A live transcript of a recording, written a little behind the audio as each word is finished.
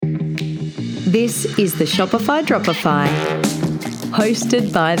This is the Shopify Dropify,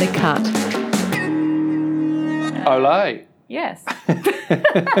 hosted by The Cut. Olé. Yes.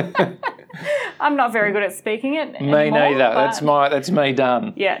 I'm not very good at speaking it anymore. Me neither. That's me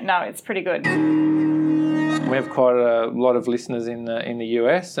done. Yeah, no, it's pretty good. We have quite a lot of listeners in the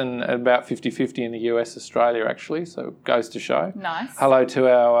US and about 50-50 in the US, Australia actually, so it goes to show. Nice. Hello to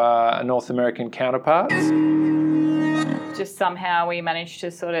our North American counterparts. Just somehow we managed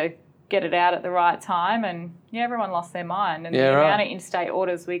to sort of get it out at the right time and everyone lost their mind. And the amount of interstate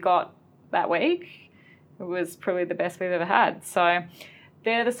orders we got that week, it was probably the best we've ever had. So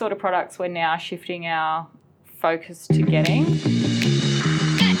they're the sort of products we're now shifting our focus to getting.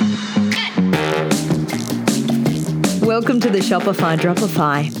 Welcome to the Shopify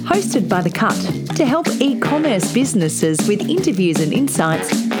Dropify, hosted by The Cut, to help e-commerce businesses with interviews and insights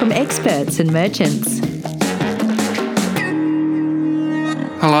from experts and merchants.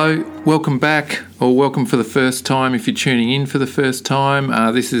 Hello, welcome back, or welcome for the first time if you're tuning in for the first time.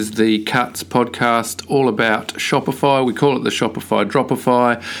 This is the Cuts podcast all about Shopify. We call it the Shopify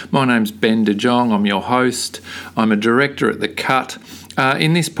Dropify. My name's Ben De Jong. I'm your host. I'm a director at The Cut.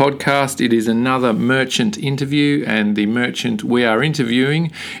 In this podcast, it is another merchant interview, and the merchant we are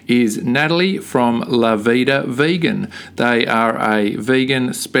interviewing is Natalie from Vida Vegan. They are a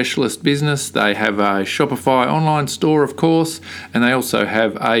vegan specialist business. They have a Shopify online store, of course, and they also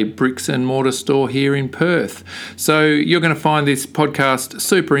have a bricks and mortar store here in Perth. So you're going to find this podcast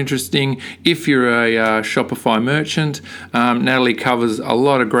super interesting if you're a Shopify merchant. Natalie covers a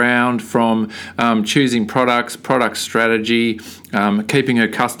lot of ground from choosing products, product strategy, keeping her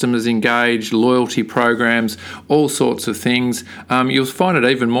customers engaged, loyalty programs, all sorts of things. You'll find it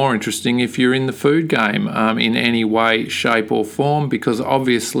even more interesting if you're in the food game in any way, shape or form, because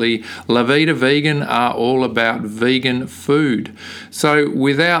obviously Vida Vegan are all about vegan food. So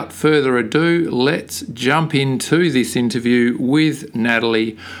without further ado, let's jump into this interview with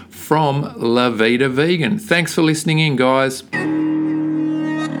Natalie from Vida Vegan. Thanks for listening in, guys.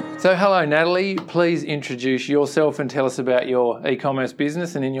 So hello Natalie, please introduce yourself and tell us about your e-commerce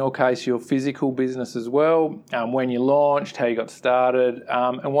business, and in your case your physical business as well, when you launched, how you got started,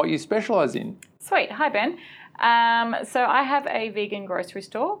 and what you specialise in. Sweet. Hi Ben. So I have a vegan grocery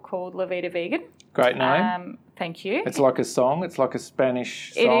store called Vida Vegan. Great name. Thank you. It's like a song, it's like a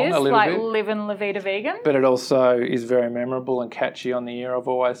Spanish song. It is, a little like bit. Live in Vida Vegan. But it also is very memorable and catchy on the ear, I've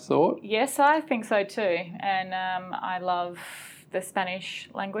always thought. Yes, I think so too. And I love the Spanish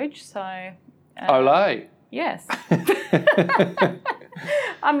language, so... Olé. Yes.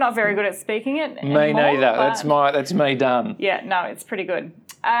 I'm not very good at speaking it anymore. Me neither. That's me done. Yeah, no, it's pretty good.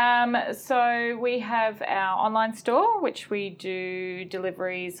 So we have our online store, which we do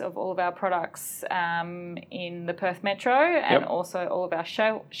deliveries of all of our products in the Perth Metro, and also all of our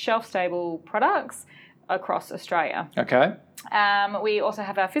shelf-stable products across Australia. Okay. We also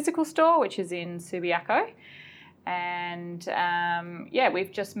have our physical store, which is in Subiaco. And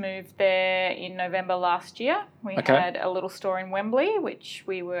we've just moved there in November last year. We had a little store in Wembley, which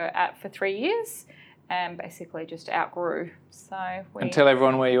we were at for 3 years and basically just outgrew. And tell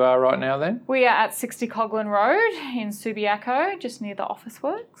everyone where you are right now then. We are at 60 Coghlan Road in Subiaco, just near the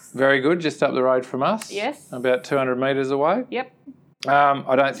Officeworks. Very good, just up the road from us. Yes. About 200 metres away. Yep.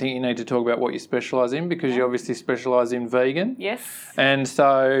 I don't think you need to talk about what you specialise in, because you obviously specialise in vegan. Yes. And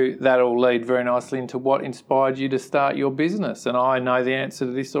so that'll lead very nicely into what inspired you to start your business. And I know the answer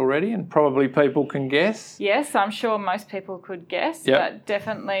to this already, and probably people can guess. Yes, I'm sure most people could guess, but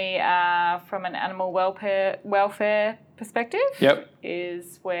definitely from an animal welfare perspective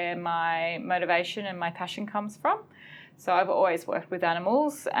is where my motivation and my passion comes from. So I've always worked with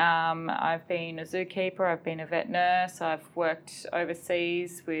animals. I've been a zookeeper, I've been a vet nurse, I've worked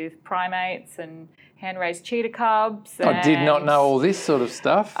overseas with primates and hand-raised cheetah cubs. I did not know all this sort of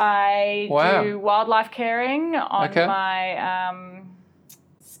stuff. I do wildlife caring on my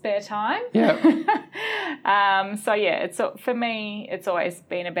spare time. Yeah. For me, it's always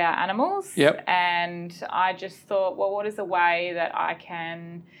been about animals. Yep. And I just thought, well, what is a way that I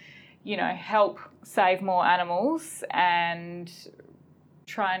can help save more animals and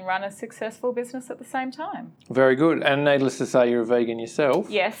try and run a successful business at the same time. Very good. And needless to say, you're a vegan yourself.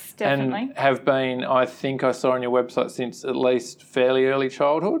 Yes, definitely. And have been, I think I saw on your website, since at least fairly early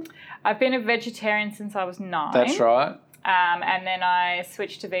childhood. I've been a vegetarian since I was 9. That's right. And then I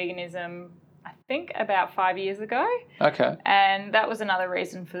switched to veganism, I think, about 5 years ago. Okay. And that was another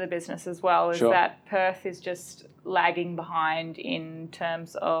reason for the business as well, is that Perth is just lagging behind in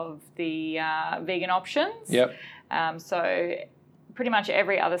terms of the vegan options. Yep. So pretty much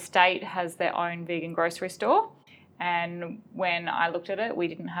every other state has their own vegan grocery store. And when I looked at it, we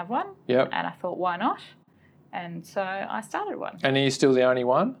didn't have one. Yep. And I thought, why not? And so I started one. And are you still the only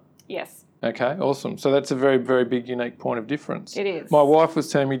one? Yes. Okay, awesome. So that's a very, very big, unique point of difference. It is. My wife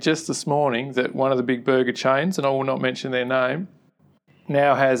was telling me just this morning that one of the big burger chains, and I will not mention their name,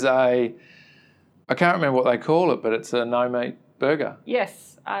 now has I can't remember what they call it, but it's a no-meat burger.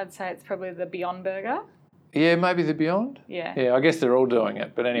 Yes, I'd say it's probably the Beyond Burger. Yeah, maybe the Beyond. Yeah. Yeah, I guess they're all doing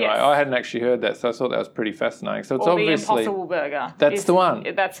it. But anyway, Yes. I hadn't actually heard that, so I thought that was pretty fascinating. So it's or obviously the Impossible Burger. That's the one.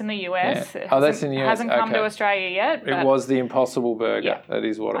 That's in the US. Yeah. Oh, that's in the US. It hasn't come to Australia yet. It was the Impossible Burger. Yeah. That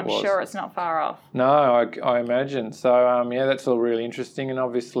is what it was. I'm sure it's not far off. No, I imagine. So, that's all really interesting. And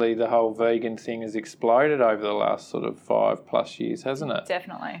obviously the whole vegan thing has exploded over the last sort of 5+ years, hasn't it?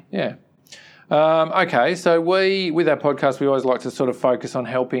 Definitely. Yeah. Okay, so with our podcast, we always like to sort of focus on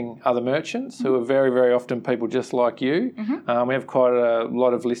helping other merchants who are very, very often people just like you. Mm-hmm. We have quite a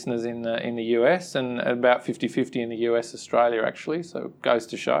lot of listeners in the US and about 50-50 in the US, Australia actually, so it goes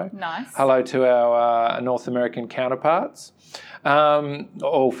to show. Nice. Hello to our North American counterparts,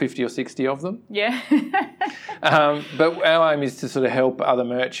 all 50 or 60 of them. Yeah. But our aim is to sort of help other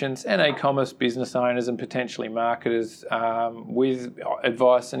merchants and e-commerce business owners and potentially marketers with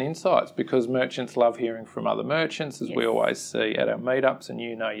advice and insights, because merchants love hearing from other merchants, as we always see at our meetups, and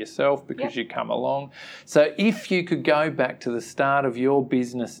you know yourself because you come along. So if you could go back to the start of your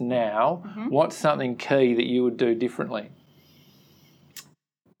business now, what's something key that you would do differently?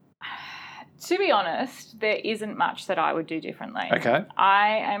 To be honest, there isn't much that I would do differently. Okay.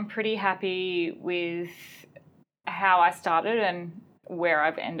 I am pretty happy with how I started and where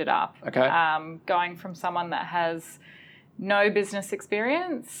I've ended up. Okay. Going from someone that has no business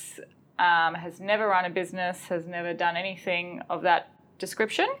experience, has never run a business, has never done anything of that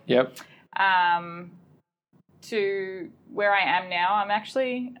description. Yep. To where I am now,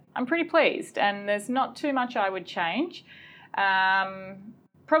 I'm pretty pleased, and there's not too much I would change.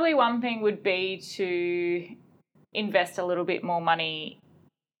 Probably one thing would be to invest a little bit more money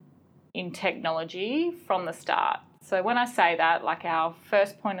in technology from the start. So when I say that, like our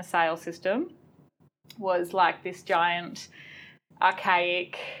first point of sale system was like this giant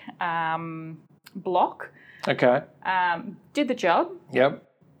archaic block. Okay. Did the job. Yep.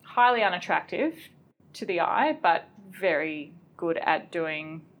 Highly unattractive to the eye, but very good at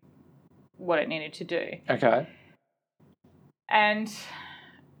doing what it needed to do. Okay. And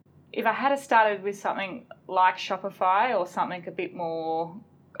if I had started with something like Shopify or something a bit more,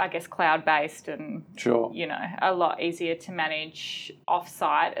 I guess, cloud-based and, a lot easier to manage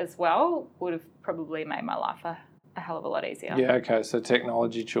off-site as well, would have probably made my life a hell of a lot easier. Yeah, okay, so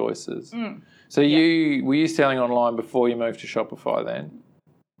technology choices. So were you selling online before you moved to Shopify then?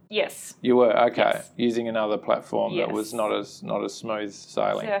 Yes. You were, okay, using another platform that was not as smooth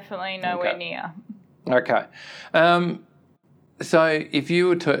sailing. Definitely nowhere near. Okay. So if you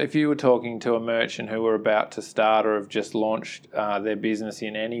were talking to a merchant who were about to start or have just launched their business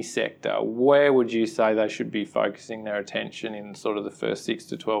in any sector, where would you say they should be focusing their attention in sort of the first 6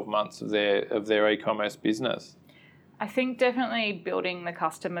 to 12 months of their e-commerce business? I think definitely building the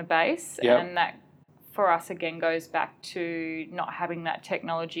customer base, and that for us again goes back to not having that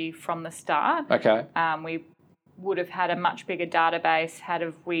technology from the start. Okay. We would have had a much bigger database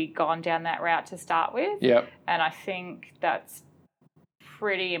had we gone down that route to start with. Yep. And I think that's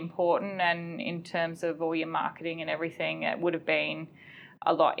pretty important, and in terms of all your marketing and everything, it would have been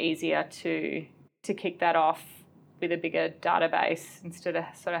a lot easier to kick that off with a bigger database instead of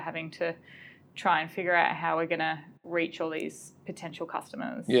sort of having to try and figure out how we're going to reach all these potential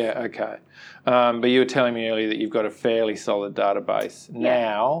customers. Yeah, okay. But you were telling me earlier that you've got a fairly solid database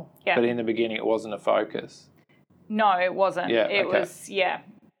now, but in the beginning it wasn't a focus. No, it wasn't. It was.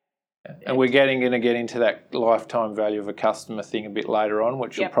 And we're going to get into that lifetime value of a customer thing a bit later on,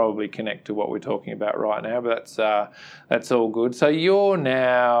 which will probably connect to what we're talking about right now. But that's all good. So you're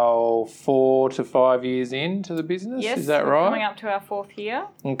now 4 to 5 years into the business, is that right? Coming up to our 4th year.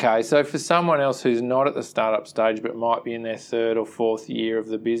 Okay, so for someone else who's not at the startup stage but might be in their 3rd or 4th year of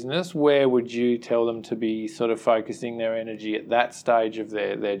the business, where would you tell them to be sort of focusing their energy at that stage of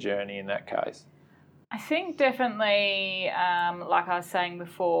their journey in that case? I think definitely, like I was saying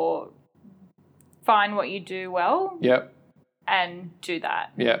before, find what you do well. Yep. And do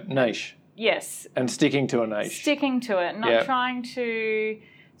that. Yeah, niche. Yes. And sticking to a niche. Sticking to it, not trying to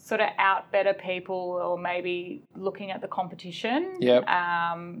sort of out better people or maybe looking at the competition. Yep.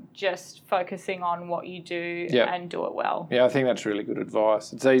 Just focusing on what you do and do it well. Yeah, I think that's really good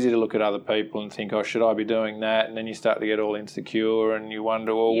advice. It's easy to look at other people and think, oh, should I be doing that? And then you start to get all insecure and you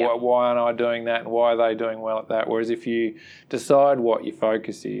wonder, well, why aren't I doing that and why are they doing well at that? Whereas if you decide what your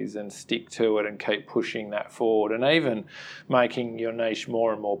focus is and stick to it and keep pushing that forward and even making your niche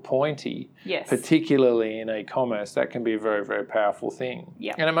more and more pointy, particularly in e-commerce, that can be a very, very powerful thing.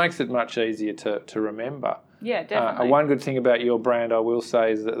 Yeah. And it makes it much easier to remember. Yeah, definitely. One good thing about your brand, I will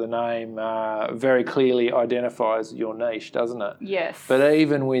say, is that the name very clearly identifies your niche, doesn't it? Yes. But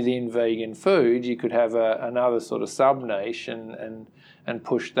even within vegan food, you could have another sort of sub-niche and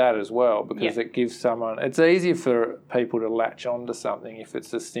push that as well, because it gives someone... It's easier for people to latch onto something if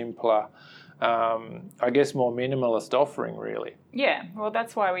it's a simpler, I guess, more minimalist offering, really. Yeah, well,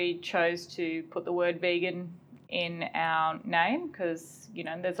 that's why we chose to put the word vegan in our name, because, you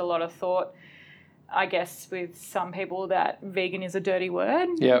know, there's a lot of thought, I guess, with some people that vegan is a dirty word,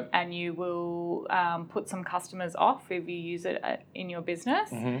 and you will put some customers off if you use it in your business.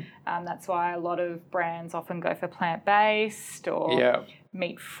 That's why a lot of brands often go for plant-based or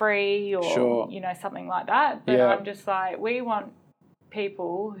meat-free or you know, something like that. But I'm just like, we want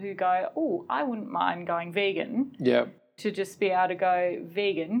people who go, oh, I wouldn't mind going vegan, to just be able to go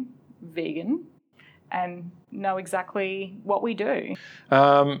vegan, and know exactly what we do.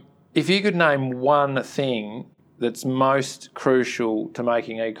 If you could name one thing that's most crucial to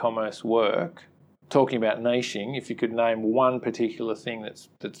making e-commerce work, talking about niching, if you could name one particular thing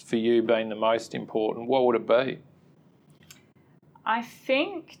that's for you been the most important, what would it be? I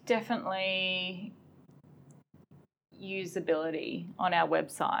think definitely usability on our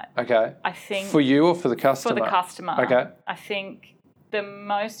website. Okay. I think for you or for the customer? For the customer. Okay. I think the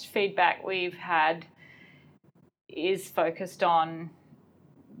most feedback we've had is focused on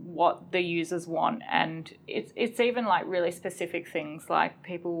what the users want, and it's even like really specific things, like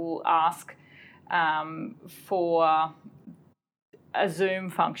people will ask for a zoom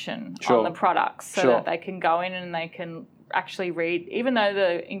function on the products so that they can go in and they can actually read, even though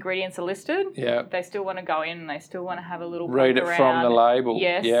the ingredients are listed, they still want to go in and they still want to have a little read it around. from the label.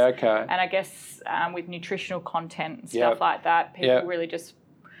 Yes. Yeah, okay. And I guess with nutritional content and stuff like that, people really just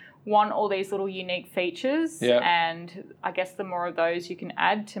want all these little unique features, and I guess the more of those you can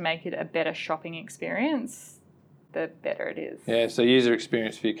add to make it a better shopping experience, the better it is. Yeah, so user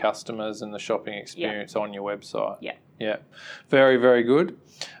experience for your customers and the shopping experience on your website. Yeah. Very, very good.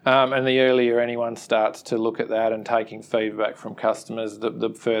 And the earlier anyone starts to look at that and taking feedback from customers,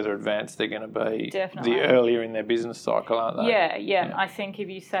 the further advanced they're going to be. Definitely. The earlier in their business cycle, aren't they? Yeah. I think if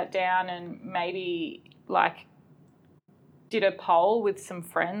you sat down and maybe like did a poll with some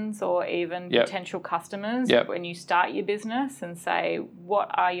friends or even potential customers when you start your business and say, what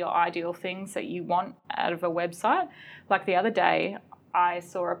are your ideal things that you want out of a website? Like the other day, I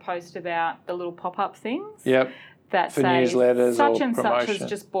saw a post about the little pop-up things. That for say newsletters such or and promotion. Such has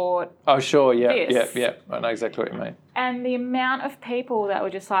just bought this. I know exactly what you mean. And the amount of people that were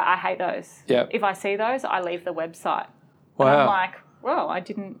just like, I hate those. If I see those, I leave the website. Wow. And I'm like, well,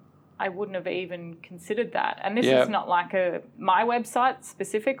 I wouldn't have even considered that. And this is not like my website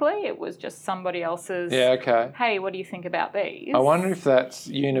specifically. It was just somebody else's. Hey, what do you think about these? I wonder if that's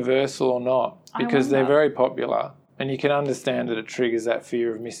universal or not, because they're very popular. And you can understand that it triggers that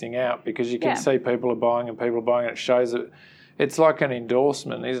fear of missing out, because you can see people are buying and people are buying, and it shows that it's like an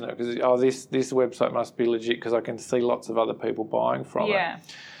endorsement, isn't it? Because, this website must be legit because I can see lots of other people buying from it.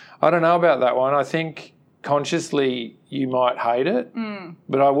 I don't know about that one. I think consciously you might hate it,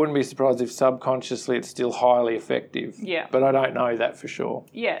 but I wouldn't be surprised if subconsciously it's still highly effective. But I don't know that for sure.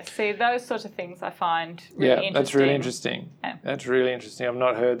 See, those sorts of things I find really interesting. That's really interesting. That's really interesting. I've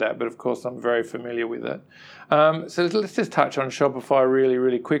not heard that, but of course I'm very familiar with it. So let's just touch on Shopify really,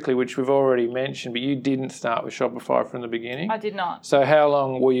 really quickly, which we've already mentioned, but you didn't start with Shopify from the beginning. I did not. So how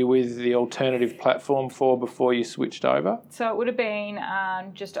long were you with the alternative platform for before you switched over? So it would have been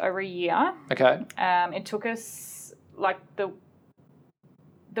just over a year. Okay. It took us, like, the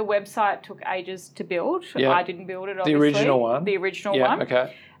website took ages to build. I didn't build it, obviously. The original one? The original one.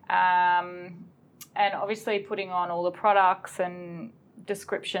 Okay. And obviously putting on all the products and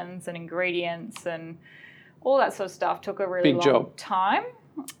descriptions and ingredients and all that sort of stuff took a really long time.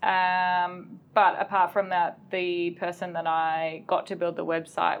 But apart from that, the person that I got to build the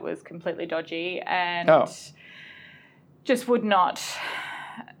website was completely dodgy and just would not...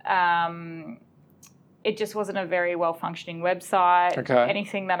 it just wasn't a very well-functioning website.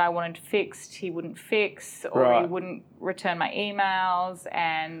 Anything that I wanted fixed, he wouldn't fix, or he wouldn't return my emails.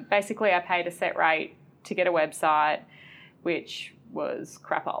 And basically I paid a set rate to get a website, which was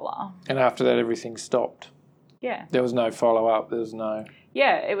crapola. And after that, everything stopped. Yeah. There was no follow-up. There was no...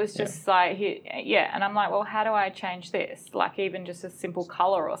 Yeah, it was just like, and I'm like, well, how do I change this? Like even just a simple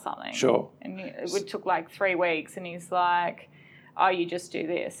colour or something. Sure. And it took like 3 weeks, and he's like, oh, you just do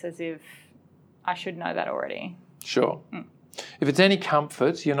this, as if I should know that already. Sure. If it's any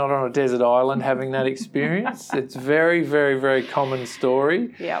comfort, you're not on a desert island having that experience. It's very, very, very common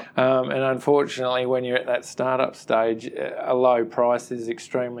story. Yep. And unfortunately, when you're at that startup stage, a low price is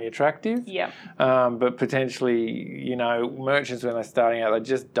extremely attractive. Yep. But potentially, merchants when they're starting out, they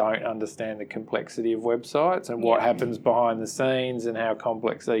just don't understand the complexity of websites and what happens behind the scenes and how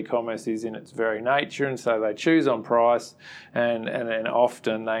complex e-commerce is in its very nature. And so they choose on price, and then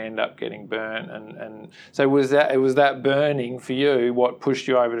often they end up getting burnt. And so was that burning for you what pushed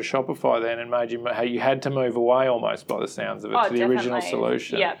you over to Shopify then and made you had to move away almost by the sounds of it to the original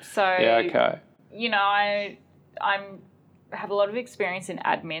solution? Yep. So okay. I have a lot of experience in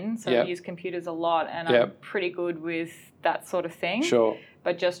admin, so I use computers a lot, and I'm pretty good with that sort of thing. Sure.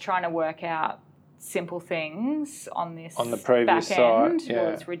 But just trying to work out simple things on the previous back end site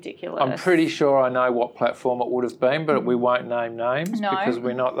was ridiculous. I'm pretty sure I know what platform it would have been, but we won't name names because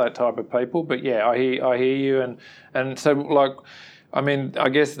we're not that type of people. But I hear you, and so I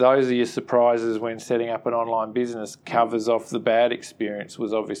guess those are your surprises when setting up an online business. Covers off the bad experience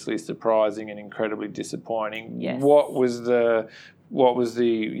was obviously surprising and incredibly disappointing. Yes. What was the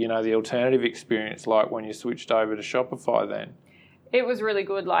the alternative experience like when you switched over to Shopify then? It was really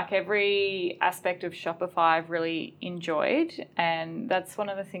good. Like every aspect of Shopify I've really enjoyed, and that's one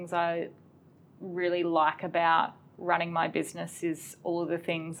of the things I really like about running my business is all of the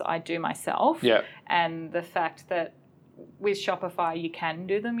things I do myself. Yeah. And the fact that with Shopify you can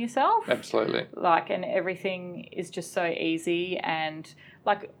do them yourself. Absolutely. And everything is just so easy, and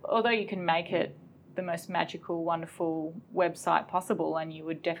although you can make it the most magical, wonderful website possible, and you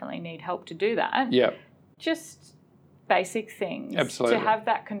would definitely need help to do that. Yeah. Just basic things. Absolutely. To have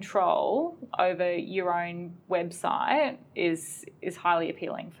that control over your own website is highly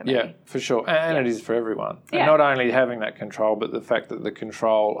appealing for me. Yeah, for sure. And it is for everyone. Yeah. And not only having that control, but the fact that the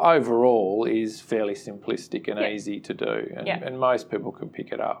control overall is fairly simplistic and easy to do. And most people can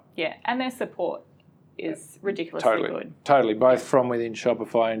pick it up. Yeah, and their support is ridiculously good. Totally, both from within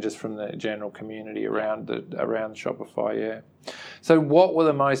Shopify and just from the general community around Shopify, yeah. So what were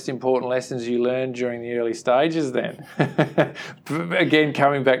the most important lessons you learned during the early stages then? Again,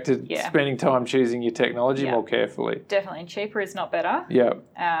 coming back to spending time choosing your technology more carefully. Definitely. Cheaper is not better. Yeah.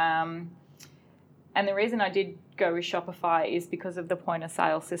 And the reason I did go with Shopify is because of the point of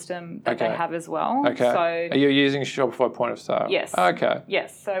sale system that they have as well. Okay. So are you using Shopify point of sale? Yes. Okay.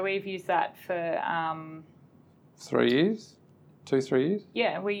 Yes. So we've used that for 3 years? 2-3 years?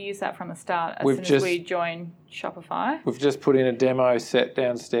 Yeah, we use that from the start as soon as we join Shopify. We've just put in a demo set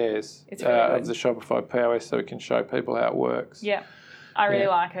downstairs of the Shopify POS so we can show people how it works. Yeah, I really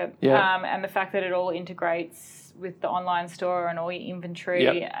like it. Yeah. And the fact that it all integrates with the online store and all your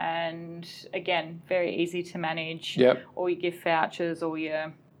inventory, and again, very easy to manage. Yep. All your gift vouchers, all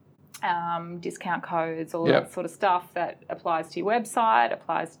your discount codes, all that sort of stuff that applies to your website,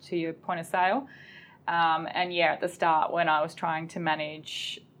 applies to your point of sale. At the start when I was trying to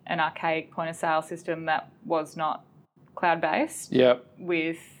manage an archaic point of sale system that was not cloud-based,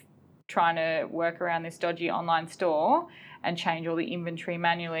 with trying to work around this dodgy online store and change all the inventory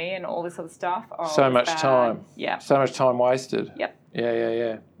manually and all this other stuff. So much time. Yeah. So much time wasted. Yep.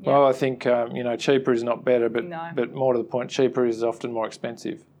 Yeah. Well, I think, cheaper is not better, but more to the point, cheaper is often more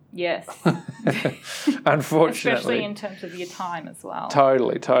expensive. Yes. Unfortunately. Especially in terms of your time as well.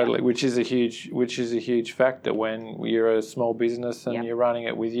 Totally. Which is a huge factor when you're a small business and you're running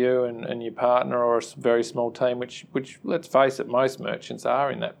it with you and your partner or a very small team, which let's face it, most merchants are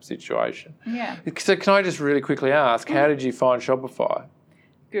in that situation. Yeah. So can I just really quickly ask, how did you find Shopify?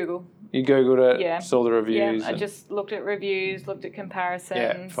 Google. You Googled it, saw the reviews? Yeah, I just looked at reviews, looked at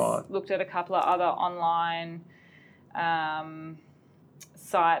comparisons, looked at a couple of other online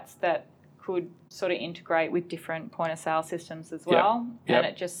sites that could sort of integrate with different point of sale systems as well. And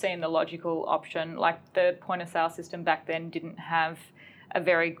it just seemed the logical option. Like the point of sale system back then didn't have a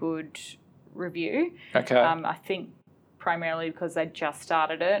very good review. Okay. I think primarily because they just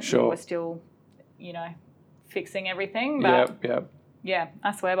started it. Sure. And we're still, fixing everything. But yeah,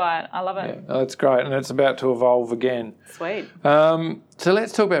 I swear by it. I love it. Yeah, that's great. And it's about to evolve again. Sweet. So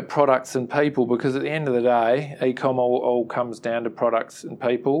let's talk about products and people, because at the end of the day, e-com all comes down to products and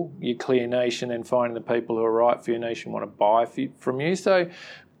people, your clear niche, and then finding the people who are right for your niche and want to buy from you. So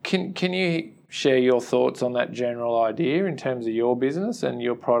can you share your thoughts on that general idea in terms of your business and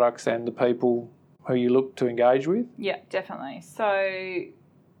your products and the people who you look to engage with? Yeah, definitely. So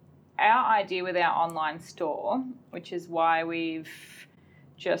our idea with our online store, which is why we've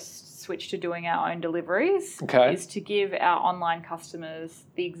just switched to doing our own deliveries, is to give our online customers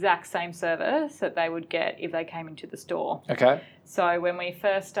the exact same service that they would get if they came into the store. Okay. So when we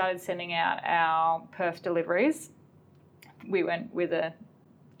first started sending out our Perth deliveries, we went with a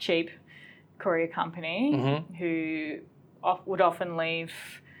cheap courier company who would often leave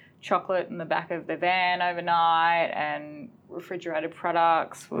chocolate in the back of the van overnight and refrigerated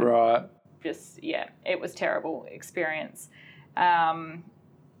products. It was terrible experience.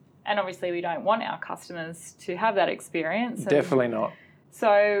 And obviously we don't want our customers to have that experience. Definitely not.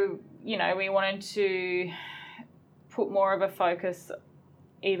 So, we wanted to put more of a focus,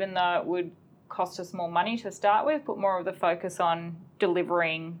 even though it would cost us more money to start with, put more of the focus on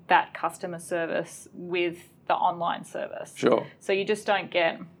delivering that customer service with the online service. Sure. So you just don't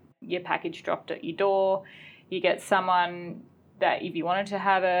get your package dropped at your door. You get someone that if you wanted to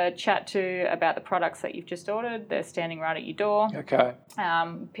have a chat to about the products that you've just ordered, they're standing right at your door. Okay.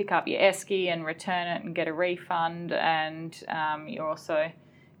 Pick up your esky and return it and get a refund. And you're also,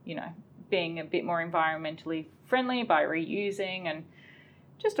 being a bit more environmentally friendly by reusing and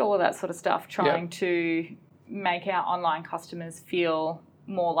just all of that sort of stuff, trying to make our online customers feel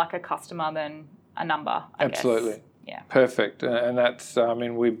more like a customer than a number, I guess. Absolutely. Yeah. Perfect. And that's,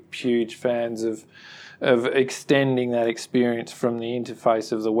 we're huge fans of extending that experience from the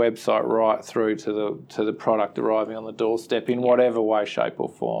interface of the website right through to the product arriving on the doorstep in whatever way, shape or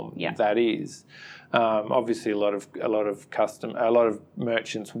form that is. Obviously, a lot of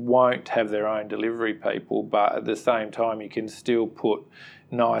merchants won't have their own delivery people, but at the same time, you can still put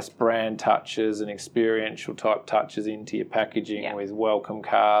nice brand touches and experiential type touches into your packaging with welcome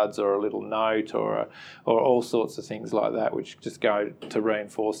cards or a little note or all sorts of things like that, which just go to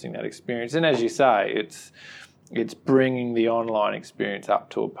reinforcing that experience. And as you say, it's bringing the online experience up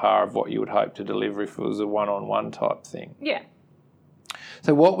to a par of what you would hope to deliver if it was a one-on-one type thing. Yeah.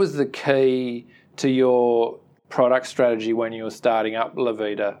 So what was the key to your product strategy when you were starting up La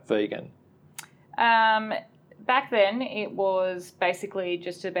Vida Vegan? Back then, it was basically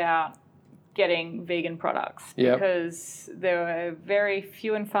just about getting vegan products because there were very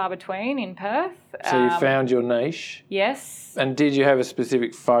few and far between in Perth. So you found your niche? Yes. And did you have a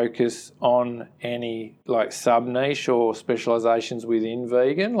specific focus on any sub-niche or specialisations within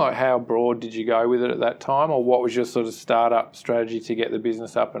vegan? How broad did you go with it at that time, or what was your sort of startup strategy to get the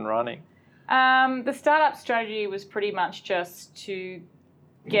business up and running? The startup strategy was pretty much just to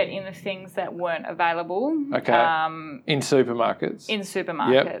get in the things that weren't available. Okay. In supermarkets? In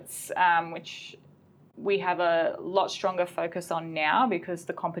supermarkets, which we have a lot stronger focus on now because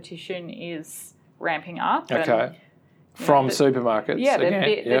the competition is ramping up. Okay. And, from supermarkets? Yeah,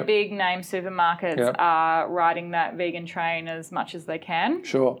 the big name supermarkets are riding that vegan train as much as they can.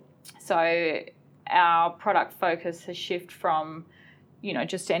 Sure. So our product focus has shifted from,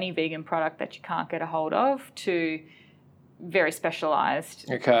 just any vegan product that you can't get a hold of to very specialised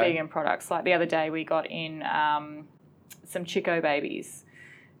vegan products. Like the other day we got in some Chico babies.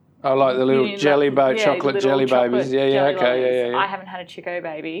 Oh, like the little chocolate jelly babies. Yeah. I haven't had a Chico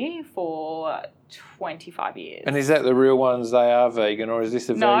baby for 25 years. And is that the real ones, they are vegan, or is this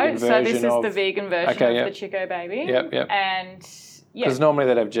a vegan version? No, so this is the vegan version of the Chico baby. Yep. And because normally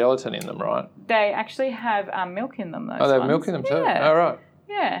they'd have gelatin in them, right? They actually have milk in them, those they have ones. milk in them too? Yeah. Oh, right.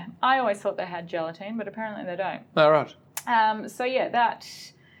 Yeah. I always thought they had gelatin, but apparently they don't. Oh, right. That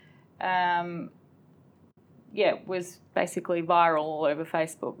was basically viral all over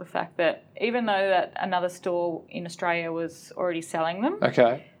Facebook, the fact that even though that another store in Australia was already selling them,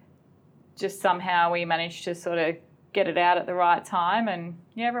 just somehow we managed to sort of get it out at the right time, and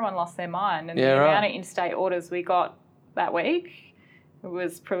everyone lost their mind. And the amount of in-state orders we got that week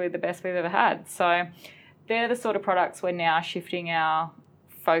was probably the best we've ever had. So they're the sort of products we're now shifting our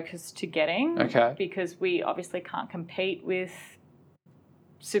focus to getting because we obviously can't compete with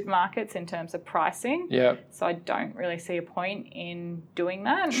supermarkets in terms of pricing. Yeah. So I don't really see a point in doing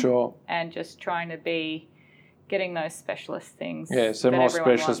that. Sure. And just trying to be getting those specialist things. Yeah, so more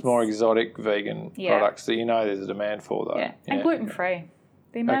specialist, more exotic vegan products that there's a demand for though. Yeah. And gluten-free.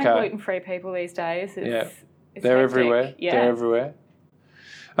 The amount of gluten-free people these days is they're everywhere. Yeah. They're everywhere.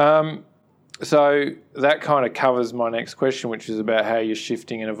 So that kind of covers my next question, which is about how you're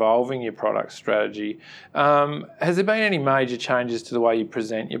shifting and evolving your product strategy. Has there been any major changes to the way you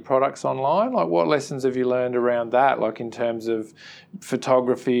present your products online? What lessons have you learned around that, in terms of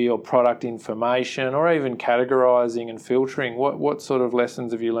photography or product information or even categorising and filtering? What sort of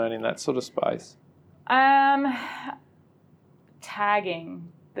lessons have you learned in that sort of space?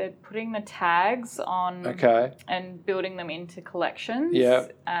 Tagging they're putting the tags on and building them into collections.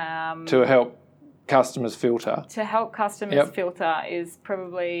 To help customers filter. Filter is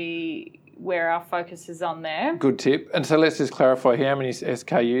probably where our focus is on there. Good tip. And so let's just clarify, how many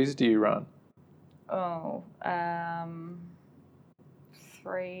SKUs do you run?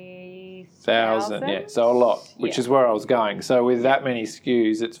 3,000. Yeah, so a lot, which is where I was going. So with that many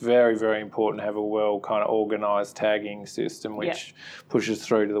SKUs, it's very, very important to have a well kind of organised tagging system which pushes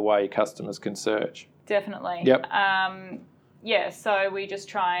through to the way customers can search. Definitely. So we just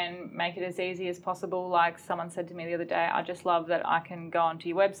try and make it as easy as possible. Like someone said to me the other day, I just love that I can go onto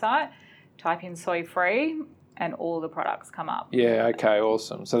your website, type in soy free, and all the products come up. Yeah, okay,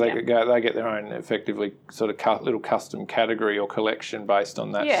 awesome. So they get their own effectively sort of little custom category or collection based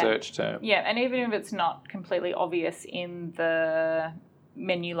on that search term. Yeah, and even if it's not completely obvious in the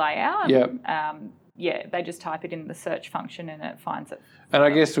menu layout, they just type it in the search function and it finds it. And I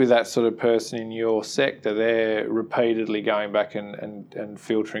guess with that sort of person in your sector, they're repeatedly going back and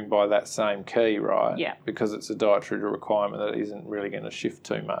filtering by that same key, right? Yeah. Because it's a dietary requirement that isn't really going to shift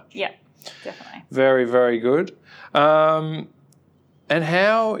too much. Yeah. Definitely. Very, very good. And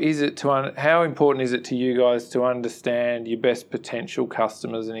how important is it to you guys to understand your best potential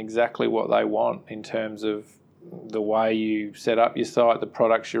customers and exactly what they want in terms of the way you set up your site, the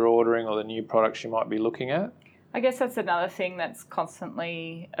products you're ordering, or the new products you might be looking at? I guess that's another thing that's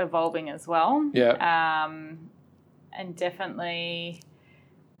constantly evolving as well. Yeah. And definitely,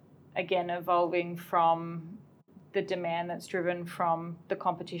 again, evolving from the demand that's driven from the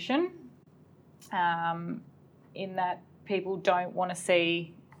competition. In that people don't want to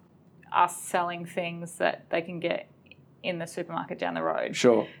see us selling things that they can get in the supermarket down the road.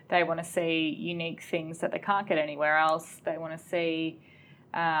 Sure. They want to see unique things that they can't get anywhere else. They want to see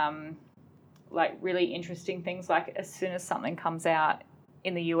really interesting things. Like as soon as something comes out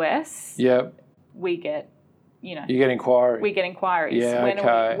in the US, we get you get inquiries. We get inquiries.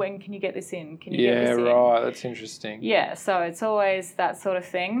 Yeah, when can you get this in? Can you get this in? Yeah, right. That's interesting. Yeah, so it's always that sort of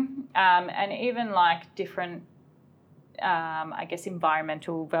thing. And even like different,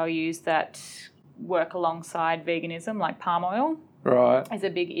 environmental values that work alongside veganism, like palm oil. Right. Is a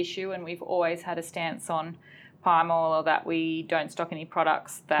big issue, and we've always had a stance on palm oil, or that we don't stock any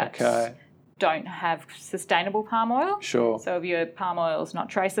products that don't have sustainable palm oil. Sure. So if your palm oil is not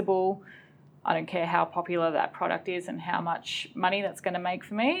traceable, I don't care how popular that product is and how much money that's going to make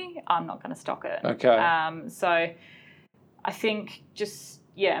for me, I'm not going to stock it. Okay. So I think just,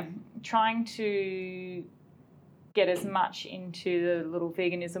 trying to get as much into the little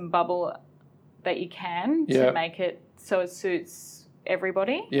veganism bubble that you can to make it so it suits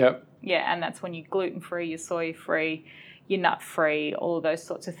everybody. Yep. Yeah, and that's when you're gluten-free, you're soy-free, you're nut-free, all of those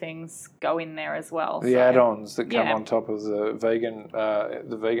sorts of things go in there as well. The add-ons that come on top of the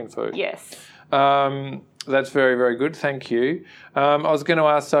vegan food. Yes. That's very, very good. Thank you. I was going to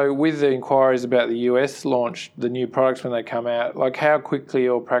ask, so with the inquiries about the US launch, the new products when they come out, like how quickly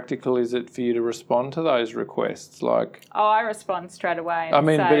or practical is it for you to respond to those requests? I respond straight away.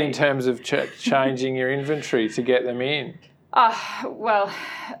 But in terms of changing your inventory to get them in?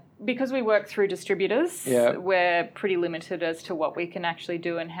 Because we work through distributors, we're pretty limited as to what we can actually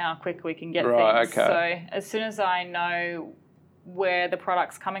do and how quick we can get things. Okay. So as soon as I know where the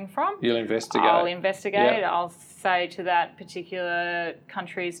product's coming from, I'll investigate. Yep. I'll say to that particular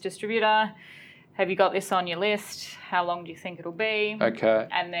country's distributor, have you got this on your list? How long do you think it'll be? Okay.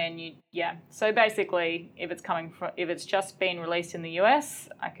 And then So basically, if it's just been released in the US,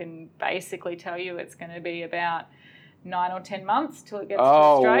 I can basically tell you it's going to be about 9 or 10 months till it gets to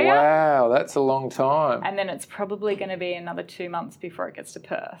Australia. Oh, wow. That's a long time. And then it's probably going to be another 2 months before it gets to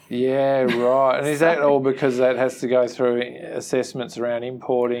Perth. Yeah, right. And is that all because that has to go through assessments around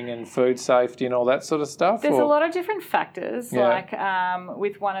importing and food safety and all that sort of stuff? There's a lot of different factors. Like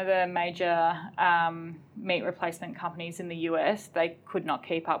with one of the major meat replacement companies in the US, they could not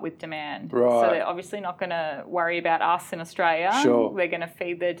keep up with demand. Right. So they're obviously not going to worry about us in Australia. Sure. They're going to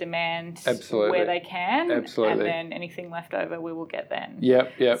feed their demand where they can. Absolutely. And then anything left over we will get then.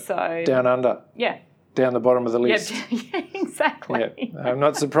 Yep. So down under. Yeah. Down the bottom of the list. Yeah, exactly. Yep. I'm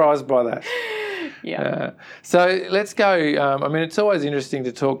not surprised by that. Yeah. So let's go. It's always interesting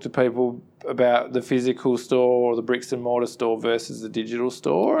to talk to people about the physical store or the bricks and mortar store versus the digital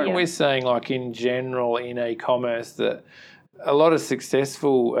store. And we're seeing, in general in e-commerce, that a lot of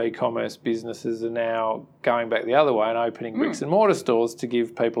successful e-commerce businesses are now going back the other way and opening bricks and mortar stores to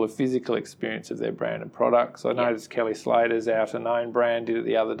give people a physical experience of their brand and products. I noticed Kelly Slater's Out and Own brand did it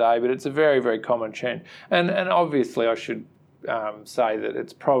the other day, but it's a very, very common trend. And obviously I should say that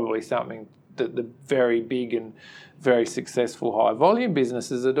it's probably something that the very big and very successful high volume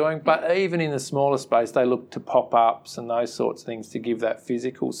businesses are doing. But even in the smaller space, they look to pop-ups and those sorts of things to give that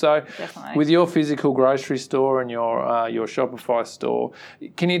physical. So Definitely. with your physical grocery store and your Shopify store,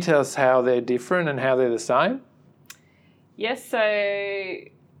 can you tell us how they're different and how they're the same? Yes, so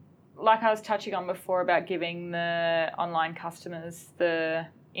like I was touching on before about giving the online customers the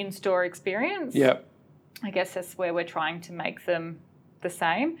in-store experience. Yep. I guess that's where we're trying to make them the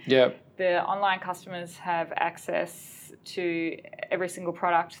same. Yep. The online customers have access to every single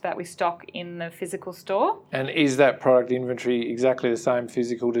product that we stock in the physical store. And is that product inventory exactly the same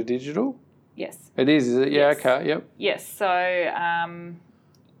physical to digital? Yes. It is it? Yeah, Yes. okay, yep. Yes, so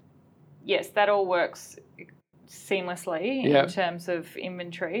yes, that all works seamlessly Yep. in terms of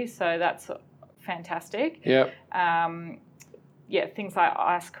inventory, so that's fantastic. Yep. Things like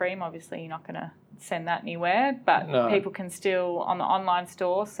ice cream, obviously you're not going to send that anywhere, but No. people can still, on the online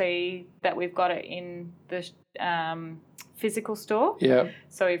store, see that we've got it in the physical store. Yep.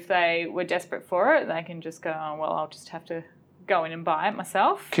 So if they were desperate for it, they can just go, oh, well, I'll just have to go in and buy it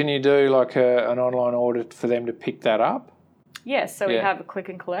myself. Can you do like an online order for them to pick that up? Yes, so we have a click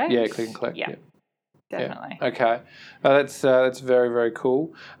and collect. Yeah, click and collect. Yeah. Yep. Definitely. Yeah. Okay. That's very, very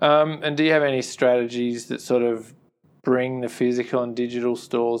cool. And do you have any strategies that sort of bring the physical and digital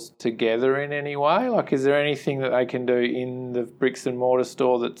stores together in any way? Like, is there anything that they can do in the bricks and mortar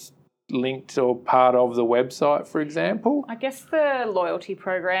store that's linked or part of the website, for example? I guess the loyalty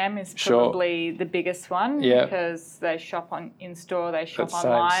program is probably the biggest one because they shop in store, they shop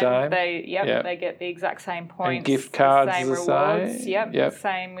online. Same. They get the exact same points. And gift cards the same the rewards. same? Yep.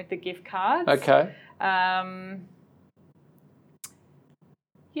 Same with the gift cards. Okay.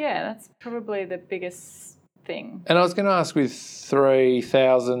 That's probably the biggest thing. And I was going to ask, with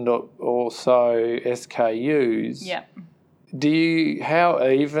 3,000 or so SKUs, how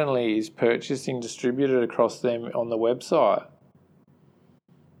evenly is purchasing distributed across them on the website?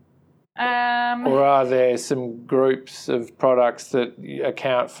 Or are there some groups of products that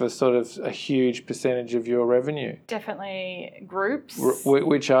account for sort of a huge percentage of your revenue? Definitely groups.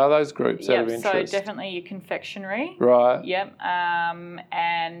 Which are those groups out of interest? So definitely your confectionery. Right. Yep.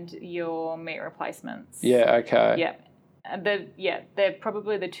 And your meat replacements. Yeah, okay. Yep. They're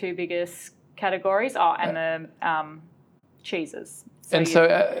probably the two biggest categories. Oh, and the cheeses. So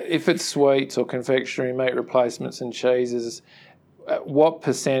if it's sweets or confectionery, meat replacements and cheeses, what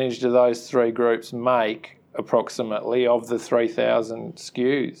percentage do those three groups make approximately of the 3,000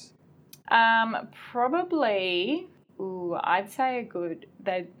 SKUs? Probably, I'd say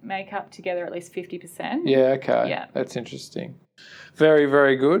they make up together at least 50%. Yeah, okay. Yeah. That's interesting. Very,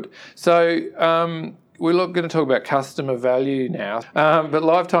 very good. So we're going to talk about customer value now, but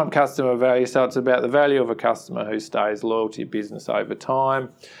lifetime customer value, so it's about the value of a customer who stays loyal to your business over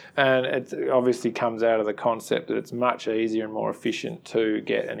time. And it obviously comes out of the concept that it's much easier and more efficient to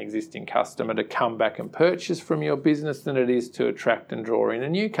get an existing customer to come back and purchase from your business than it is to attract and draw in a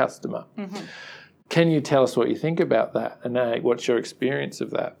new customer. Mm-hmm. Can you tell us what you think about that and what's your experience of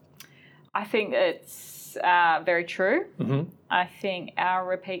that? I think it's very true. Mm-hmm. I think our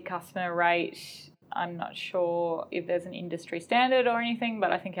repeat customer rate, I'm not sure if there's an industry standard or anything,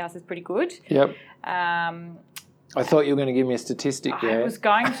 but I think ours is pretty good. Yep. I thought you were going to give me a statistic there. I was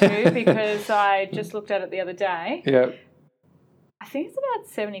going to because I just looked at it the other day. Yep. I think it's about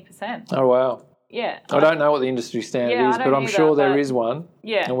 70%. Oh, wow. Yeah. I don't know what the industry standard is, but I'm sure there is one.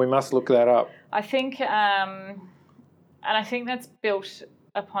 Yeah. And we must look that up. I think, and I think that's built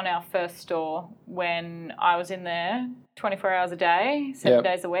upon our first store when I was in there 24 hours a day, 7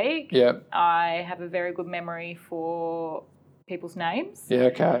 days a week. Yep. I have a very good memory for people's names. Yeah,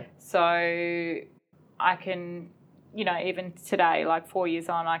 okay. So I can, even today, like 4 years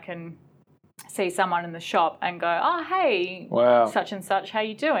on, I can see someone in the shop and go, oh, hey, wow, such and such, how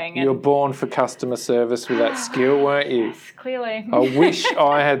you doing? And you were born for customer service with that skill, weren't you? Yes, clearly. I wish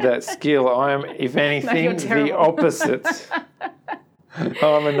I had that skill. I am, if anything, the opposite.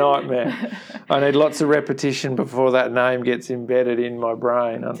 I'm a nightmare. I need lots of repetition before that name gets embedded in my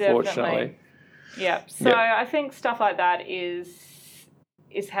brain, unfortunately. Yeah. So I think stuff like that is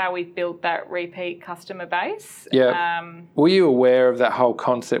how we've built that repeat customer base. Yeah. Were you aware of that whole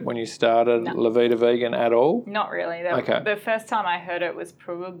concept when you started Vida Vegan at all? Not really. The first time I heard it was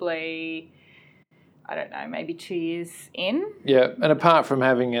probably, I don't know, maybe 2 years in. Yeah, and apart from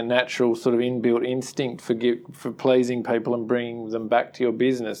having a natural sort of inbuilt instinct for pleasing people and bringing them back to your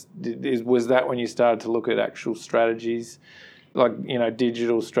business, was that when you started to look at actual strategies, like,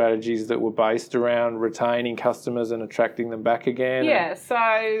 digital strategies that were based around retaining customers and attracting them back again? Yeah, so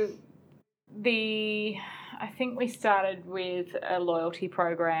I think we started with a loyalty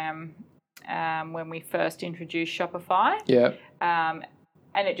program when we first introduced Shopify. Yeah.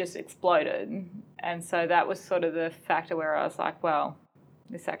 And it just exploded. And so that was sort of the factor where I was like, well,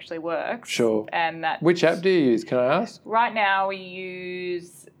 this actually works. Sure. And that. Which app do you use, can I ask? Right now we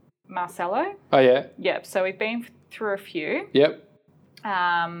use Marcello. Oh, yeah? Yep. So we've been through a few. Yep.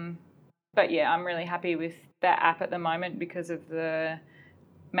 But, yeah, I'm really happy with that app at the moment because of the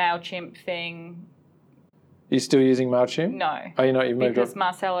MailChimp thing. You're still using MailChimp? No. Oh, you're not? You've moved on? Because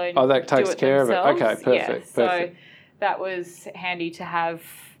Marcello that takes do it care themselves. of it. Okay, perfect. Yeah, perfect. So that was handy to have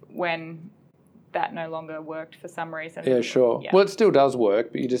when that no longer worked for some reason. Yeah, sure. Yeah. Well, it still does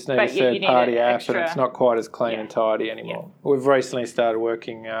work, but you just need a third-party app extra. and it's not quite as clean and tidy anymore. Yeah. We've recently started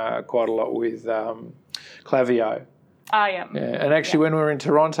working quite a lot with Klaviyo. Oh, yeah. Yeah, and actually when we were in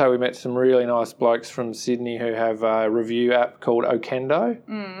Toronto, we met some really nice blokes from Sydney who have a review app called Okendo.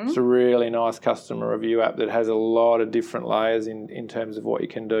 It's a really nice customer review app that has a lot of different layers in terms of what you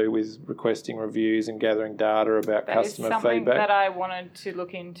can do with requesting reviews and gathering data about customer feedback. Something that I wanted to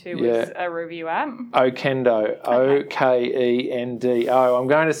look into was a review app. Okendo, Okendo. I'm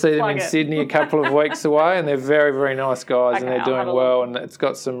going to see them in Sydney a couple of weeks away, and they're very, very nice guys, and they're doing well, and it's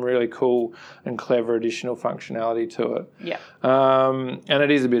got some really cool and clever additional functionality to it. Yeah. And it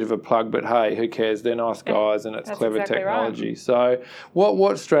is a bit of a plug, but hey, who cares? They're nice guys, and it's clever technology. Right. So,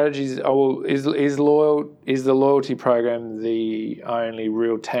 what strategies? Is the loyalty program the only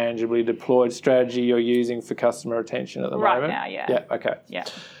real tangibly deployed strategy you're using for customer retention at the moment? Right now, yeah. Yeah. Okay. Yeah.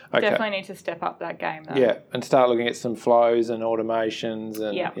 Okay. Definitely need to step up that game, though. Yeah, and start looking at some flows and automations.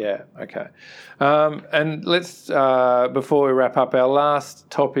 And okay. And let's, before we wrap up, our last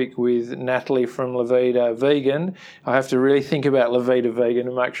topic with Natalie from Vida Vegan. I have to really think about Vida Vegan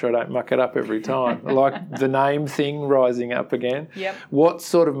and make sure I don't muck it up every time. Like the name thing rising up again. Yep. What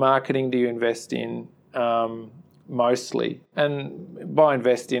sort of marketing do you invest in mostly? And by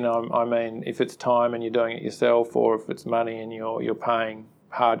invest in, I mean if it's time and you're doing it yourself, or if it's money and you're paying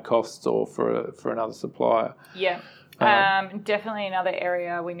hard costs or for another supplier. Yeah. Definitely another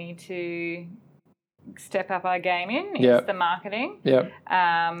area we need to step up our game in is the marketing. Yeah.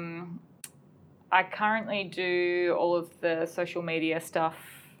 I currently do all of the social media stuff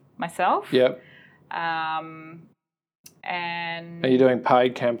myself. Yep. And are you doing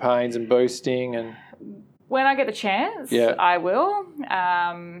paid campaigns and boosting? And when I get the chance, I will.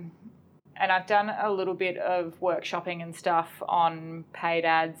 And I've done a little bit of workshopping and stuff on paid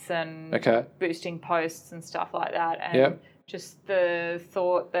ads and boosting posts and stuff like that. And just the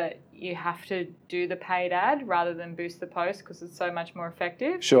thought that you have to do the paid ad rather than boost the post because it's so much more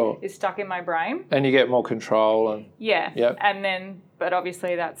effective is stuck in my brain. And you get more control. And and then, but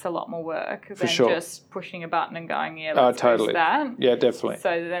obviously that's a lot more work than just pushing a button and going, let's boost that. Yeah, definitely.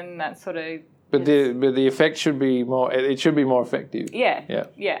 So then that sort of... But the effect should be more... It should be more effective. Yeah.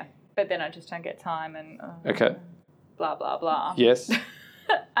 But then I just don't get time and blah, blah, blah. Yes.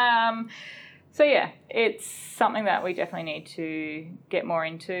 So, it's something that we definitely need to get more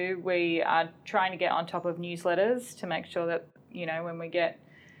into. We are trying to get on top of newsletters to make sure that, when we get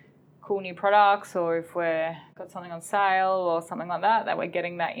cool new products or if we've got something on sale or something like that we're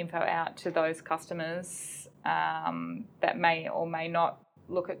getting that info out to those customers that may or may not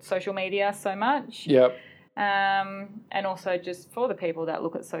look at social media so much. Yep. And also just for the people that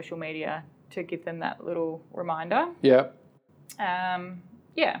look at social media to give them that little reminder. Yeah.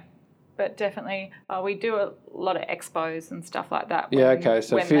 But definitely we do a lot of expos and stuff like that.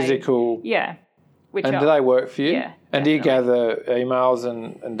 So physical. And do they work for you? Yeah. And do you gather emails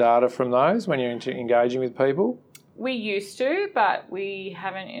and data from those when you're engaging with people? We used to, but we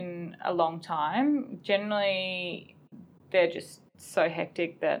haven't in a long time. Generally, they're just so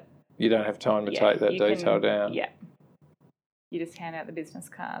hectic that you don't have time to take that detail down. Yeah. You just hand out the business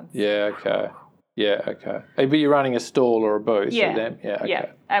cards. Yeah, okay. Yeah, okay. But you're running a stall or a booth for them? Yeah, okay. Yeah,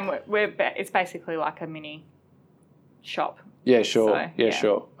 and it's basically like a mini shop. Yeah, sure. So,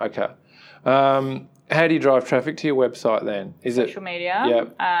 sure. Okay. How do you drive traffic to your website then? Social media.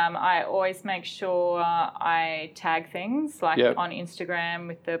 Yep. I always make sure I tag things like on Instagram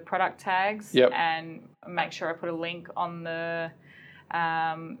with the product tags and make sure I put a link on the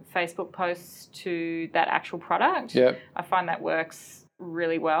Facebook posts to that actual product. Yep. I find that works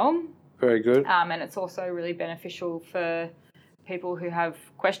really well. Very good. And it's also really beneficial for people who have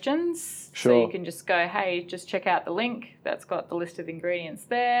questions. Sure. So you can just go, hey, just check out the link that's got the list of ingredients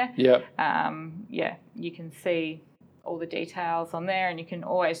there. Yep. You can see all the details on there and you can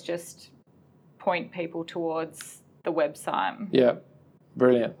always just point people towards the website. Yeah.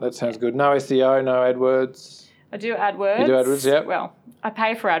 Brilliant. That sounds good. No SEO, no AdWords. I do AdWords. You do AdWords, yeah. Well, I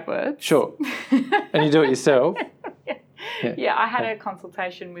pay for AdWords. Sure. And you do it yourself? Yeah, I had a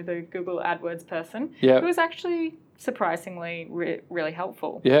consultation with a Google AdWords person who was actually surprisingly really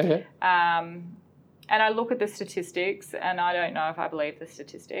helpful. Yeah. And I look at the statistics, and I don't know if I believe the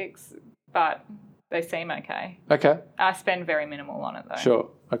statistics, but they seem okay. Okay. I spend very minimal on it, though. Sure.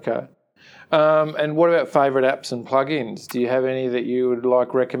 Okay. And what about favourite apps and plugins? Do you have any that you would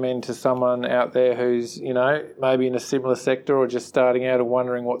recommend to someone out there who's, maybe in a similar sector or just starting out and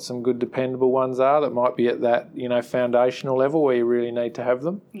wondering what some good dependable ones are that might be at that, foundational level where you really need to have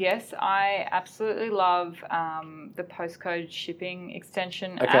them? Yes, I absolutely love the postcode shipping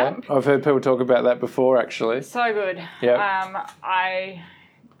extension app. Okay, I've heard people talk about that before, actually. So good. Yeah. I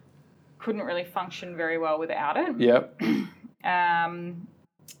couldn't really function very well without it. Yep.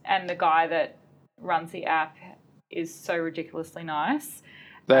 And the guy that runs the app is so ridiculously nice.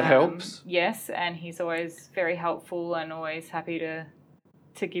 That helps. Yes, and he's always very helpful and always happy to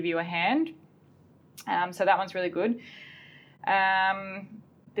give you a hand. So that one's really good.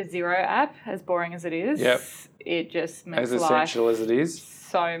 The Zero app, as boring as it is, it just makes as essential life as it is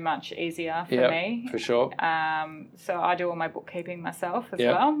so much easier for me. For sure. So I do all my bookkeeping myself as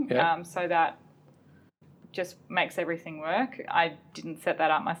well. So that just makes everything work. I didn't set that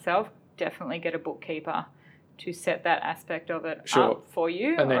up myself. Definitely get a bookkeeper to set that aspect of it up for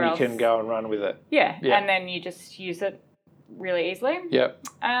you. And then you can go and run with it. Yeah, and then you just use it really easily. Yep.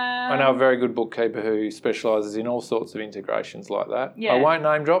 I know a very good bookkeeper who specialises in all sorts of integrations like that. Yeah. I won't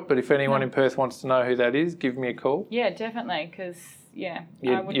name drop, but if anyone in Perth wants to know who that is, give me a call. Yeah, definitely, because,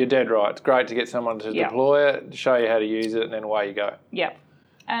 you're dead right. It's great to get someone to deploy it, show you how to use it, and then away you go. Yep.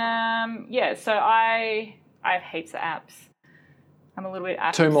 So I have heaps of apps. I'm a little bit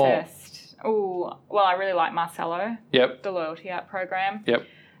app Two more. obsessed. Oh, well, I really like Marcello. Yep. The loyalty app program. Yep.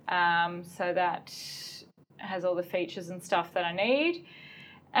 So that has all the features and stuff that I need.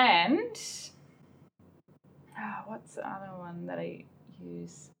 And what's the other one that I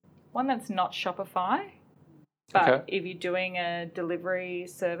use? One that's not Shopify, but if you're doing a delivery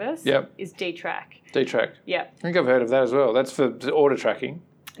service, is D-Track. D-Track. Yep. I think I've heard of that as well. That's for order tracking.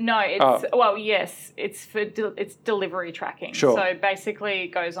 No, it's well, yes, it's for it's delivery tracking. Sure. So basically, it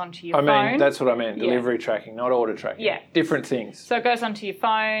goes onto your phone. I mean, that's what I meant. Delivery tracking, not order tracking. Yeah, different things. So it goes onto your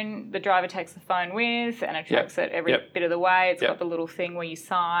phone. The driver takes the phone with, and it tracks it every bit of the way. It's got the little thing where you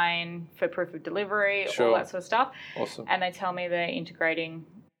sign for proof of delivery, all that sort of stuff. Awesome. And they tell me they're integrating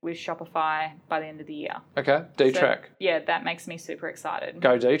with Shopify by the end of the year. Okay, D-Track. So, that makes me super excited.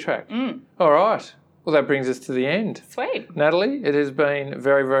 Go D-Track. All right. Well, that brings us to the end. Sweet. Natalie, it has been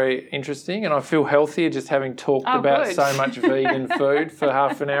very, very interesting, and I feel healthier just having talked about so much vegan food for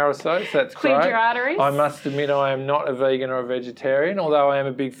half an hour or so. That's Cleared great. your arteries. I must admit I am not a vegan or a vegetarian, although I am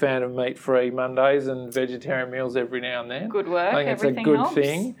a big fan of meat-free Mondays and vegetarian meals every now and then. Good work. I think it's a good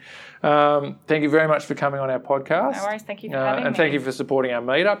thing. Thank you very much for coming on our podcast. No worries. Thank you for having me. And thank you for supporting our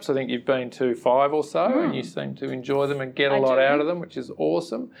meetups. I think you've been to 5 or so, and you seem to enjoy them and get a lot out of them, which is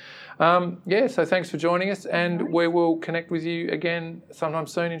awesome. So thanks for joining us, and we will connect with you again sometime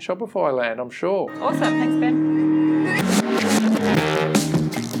soon in Shopify land, I'm sure. Awesome. Thanks, Ben.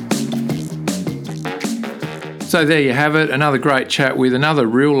 So there you have it, another great chat with another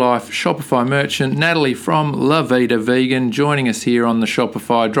real-life Shopify merchant, Natalie from Vida Vegan, joining us here on the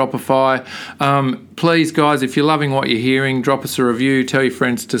Shopify Dropify. Please, guys, if you're loving what you're hearing, drop us a review, tell your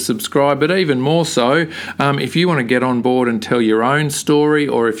friends to subscribe, but even more so, if you want to get on board and tell your own story,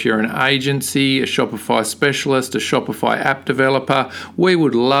 or if you're an agency, a Shopify specialist, a Shopify app developer, we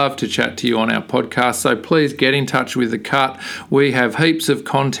would love to chat to you on our podcast, so please get in touch with The Cut. We have heaps of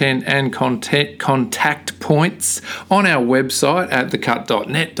content and contact points on our website at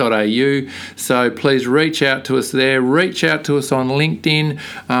thecut.net.au, so please reach out to us there, reach out to us on LinkedIn,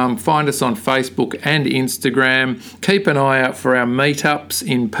 find us on Facebook and Instagram. Keep an eye out for our meetups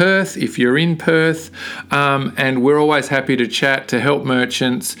in Perth if you're in Perth, and we're always happy to chat, to help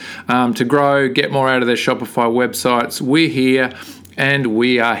merchants to grow, get more out of their Shopify websites. We're here, and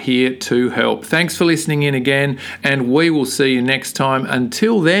we are here to help. Thanks for listening in again, and we will see you next time.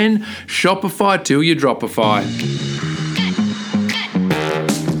 Until then, Shopify till you dropify.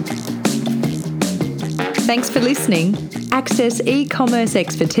 Thanks for listening. Access e-commerce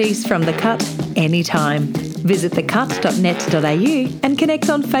expertise from The Cut anytime. Visit thecut.net.au and connect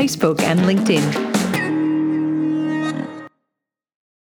on Facebook and LinkedIn.